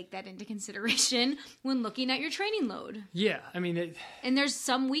need to take that into consideration when looking at your training load. Yeah, I mean... And there's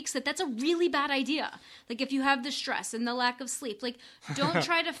some weeks that's a really bad idea. Like if you have the stress and the lack of sleep, like don't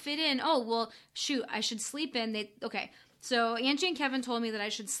try to fit in, oh, well, shoot, I should sleep in. Okay, so Angie and Kevin told me that I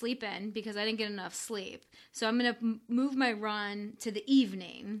should sleep in because I didn't get enough sleep. So I'm going to move my run to the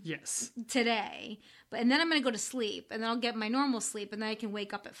evening today. And then I'm going to go to sleep, and then I'll get my normal sleep, and then I can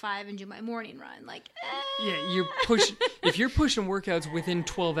wake up at 5 and do my morning run. Yeah, if you're pushing workouts within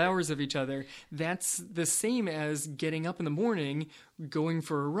 12 hours of each other, that's the same as getting up in the morning, going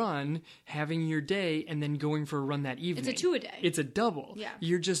for a run, having your day, and then going for a run that evening. It's a 2-a-day. It's a double. Yeah.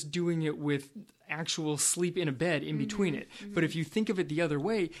 You're just doing it with actual sleep in a bed in between it. But if you think of it the other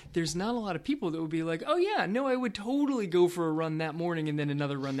way, there's not a lot of people that would be like, oh yeah, no, I would totally go for a run that morning and then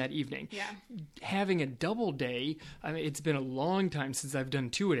another run that evening. Yeah. Having a double day, I mean, it's been a long time since I've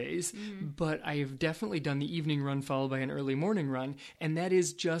done 2-a-days, but I have definitely done the evening run followed by an early morning run, and that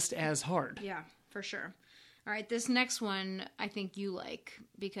is just as hard. Yeah, for sure. All right, this next one I think you like,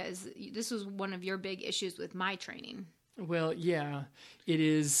 because this was one of your big issues with my training. Well, yeah, it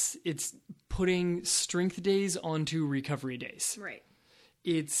is. It's putting strength days onto recovery days. Right.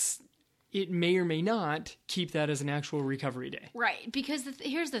 It may or may not keep that as an actual recovery day. Right, because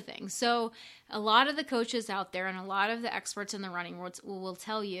here's the thing. So a lot of the coaches out there and a lot of the experts in the running world will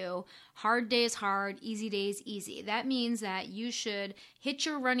tell you hard days hard, easy days easy. That means that you should hit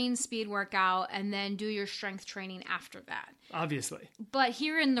your running speed workout and then do your strength training after that. Obviously. But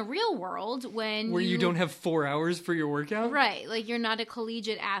here in the real world, where you don't have 4 hours for your workout? Right, like you're not a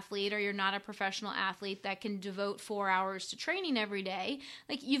collegiate athlete or you're not a professional athlete that can devote 4 hours to training every day.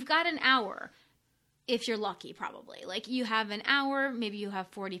 Like you've got an hour. If you're lucky, probably. Like you have an hour, maybe you have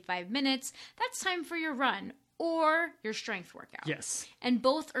 45 minutes. That's time for your run or your strength workout. Yes. And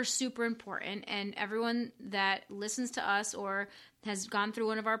both are super important. And everyone that listens to us or has gone through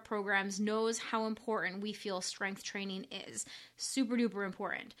one of our programs knows how important we feel strength training is. Super duper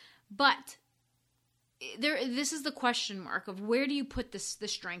important. But this is the question mark of where do you put the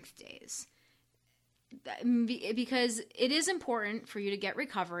strength days? Because it is important for you to get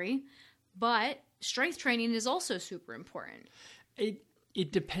recovery, but strength training is also super important.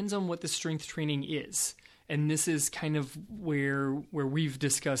 It depends on what the strength training is. And this is kind of where we've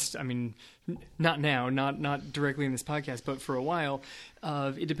discussed, I mean, not now, not directly in this podcast, but for a while,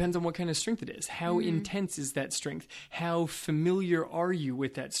 it depends on what kind of strength it is. How intense is that strength? How familiar are you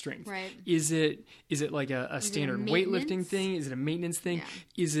with that strength? Right. Is it like a standard weightlifting thing? Is it a maintenance thing?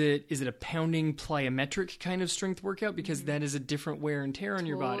 Yeah. Is it a pounding plyometric kind of strength workout? Because that is a different wear and tear on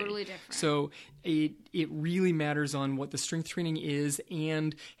your body. Totally different. So it really matters on what the strength training is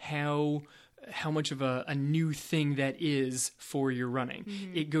and how much of a new thing that is for your running.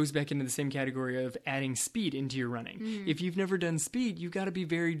 It goes back into the same category of adding speed into your running. If you've never done speed, you've got to be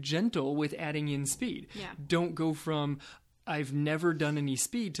very gentle with adding in speed. Yeah. Don't go from I've never done any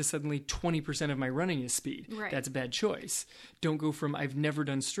speed to suddenly 20% of my running is speed. Right. That's a bad choice. Don't go from I've never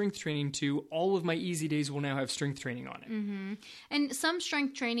done strength training to all of my easy days will now have strength training on it. And some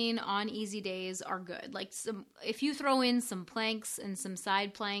strength training on easy days are good. Like if you throw in some planks and some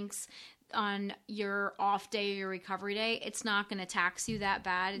side planks on your off day or your recovery day, it's not going to tax you that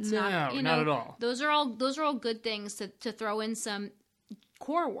bad. It's not at all. Those are all good things to throw in some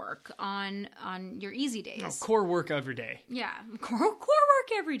core work on your easy days. Oh, core work every day. Yeah, core work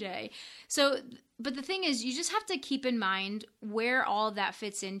every day. So, but the thing is, you just have to keep in mind where all of that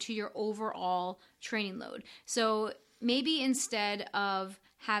fits into your overall training load. So maybe instead of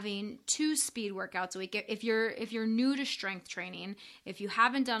having 2 speed workouts a week. If you're new to strength training, if you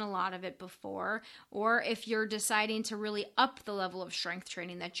haven't done a lot of it before, or if you're deciding to really up the level of strength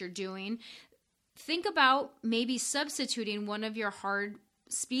training that you're doing, think about maybe substituting one of your hard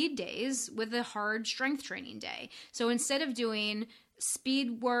speed days with a hard strength training day. So instead of doing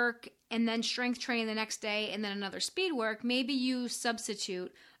speed work and then strength training the next day and then another speed work, maybe you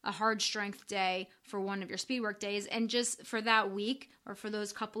substitute a hard strength day for one of your speed work days, and just for that week or for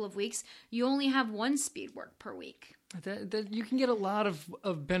those couple of weeks, you only have 1 speed work per week. That you can get a lot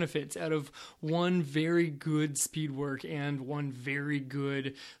of benefits out of one very good speed work and one very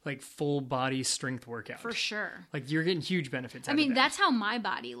good like full body strength workout. For sure. Like you're getting huge benefits out I mean, of that. that's how my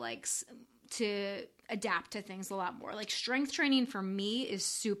body likes to adapt to things a lot more. Like strength training for me is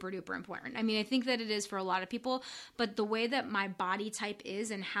super duper important. I mean, I think that it is for a lot of people, but the way that my body type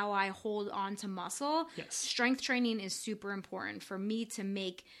is and how I hold on to muscle, yes. Strength training is super important for me to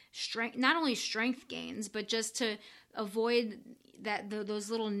make strength, not only strength gains, but just to avoid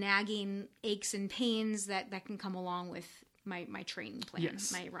those little nagging aches and pains that can come along with my training plan,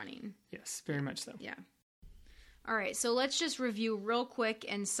 yes. my running. Yes, very much so. Yeah. All right, so let's just review real quick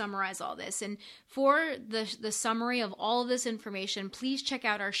and summarize all this. And for the summary of all of this information, please check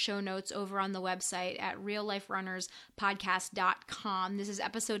out our show notes over on the website at realliferunnerspodcast.com. This is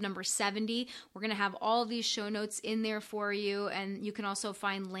episode number 70. We're going to have all of these show notes in there for you, and you can also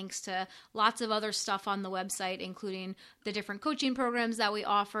find links to lots of other stuff on the website, including the different coaching programs that we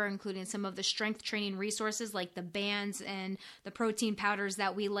offer, including some of the strength training resources like the bands and the protein powders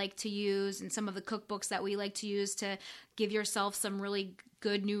that we like to use, and some of the cookbooks that we like to use to give yourself some really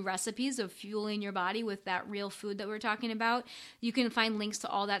good new recipes of fueling your body with that real food that we're talking about. You can find links to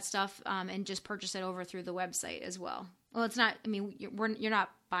all that stuff and just purchase it over through the website as well. Well, it's not, I mean, you're not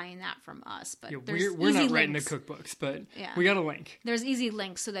buying that from us, but there's we're easy not writing the links. cookbooks, but Yeah. we got a link. There's easy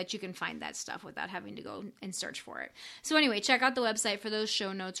links so that you can find that stuff without having to go and search for it. So anyway, check out the website for those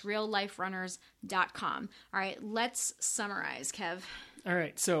show notes, realliferunners.com. All right, let's summarize, Kev. All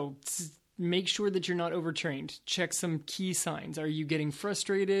right, so make sure that you're not overtrained. Check some key signs. Are you getting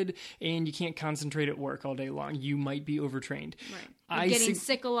frustrated and you can't concentrate at work all day long? You might be overtrained. Right. You're getting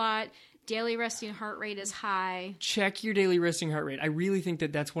sick a lot. Daily resting heart rate is high. Check your daily resting heart rate. I really think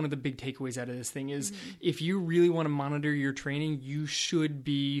that that's one of the big takeaways out of this thing is if you really want to monitor your training, you should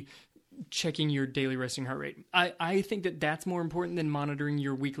be checking your daily resting heart rate. I think that that's more important than monitoring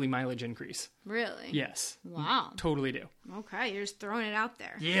your weekly mileage increase. Really? Yes. Wow. Totally do. Okay, you're just throwing it out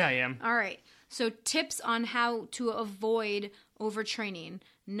there. Yeah, I am. All right. So tips on how to avoid overtraining.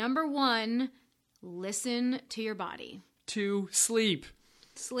 Number 1, listen to your body. 2, sleep.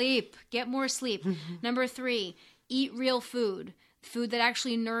 Sleep. Get more sleep. Number 3, eat real food. Food that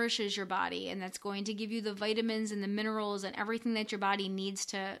actually nourishes your body and that's going to give you the vitamins and the minerals and everything that your body needs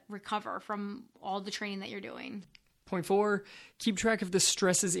to recover from all the training that you're doing. Point 4, keep track of the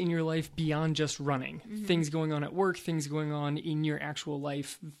stresses in your life beyond just running. Things going on at work, things going on in your actual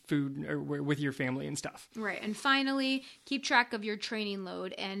life, food, or with your family and stuff. Right. And finally, keep track of your training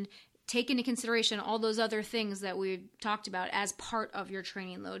load and take into consideration all those other things that we've talked about as part of your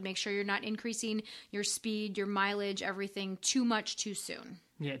training load. Make sure you're not increasing your speed, your mileage, everything too much too soon.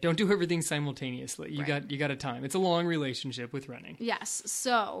 Yeah, don't do everything simultaneously. You got a time. It's a long relationship with running. Yes.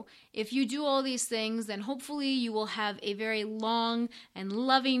 So if you do all these things, then hopefully you will have a very long and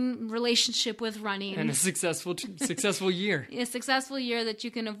loving relationship with running. And a successful year. A successful year that you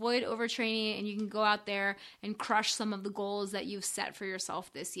can avoid overtraining and you can go out there and crush some of the goals that you've set for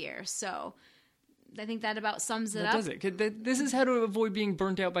yourself this year. So I think that about sums it up. That does it. This is how to avoid being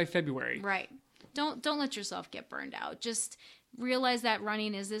burnt out by February. Right. Don't let yourself get burned out. Just realize that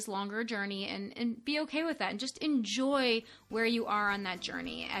running is this longer journey and be okay with that and just enjoy where you are on that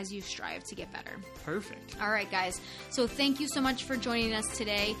journey as you strive to get better. Perfect. All right, guys. So thank you so much for joining us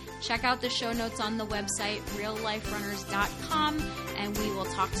today. Check out the show notes on the website, realliferunners.com, and we will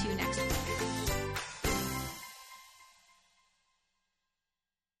talk to you next week.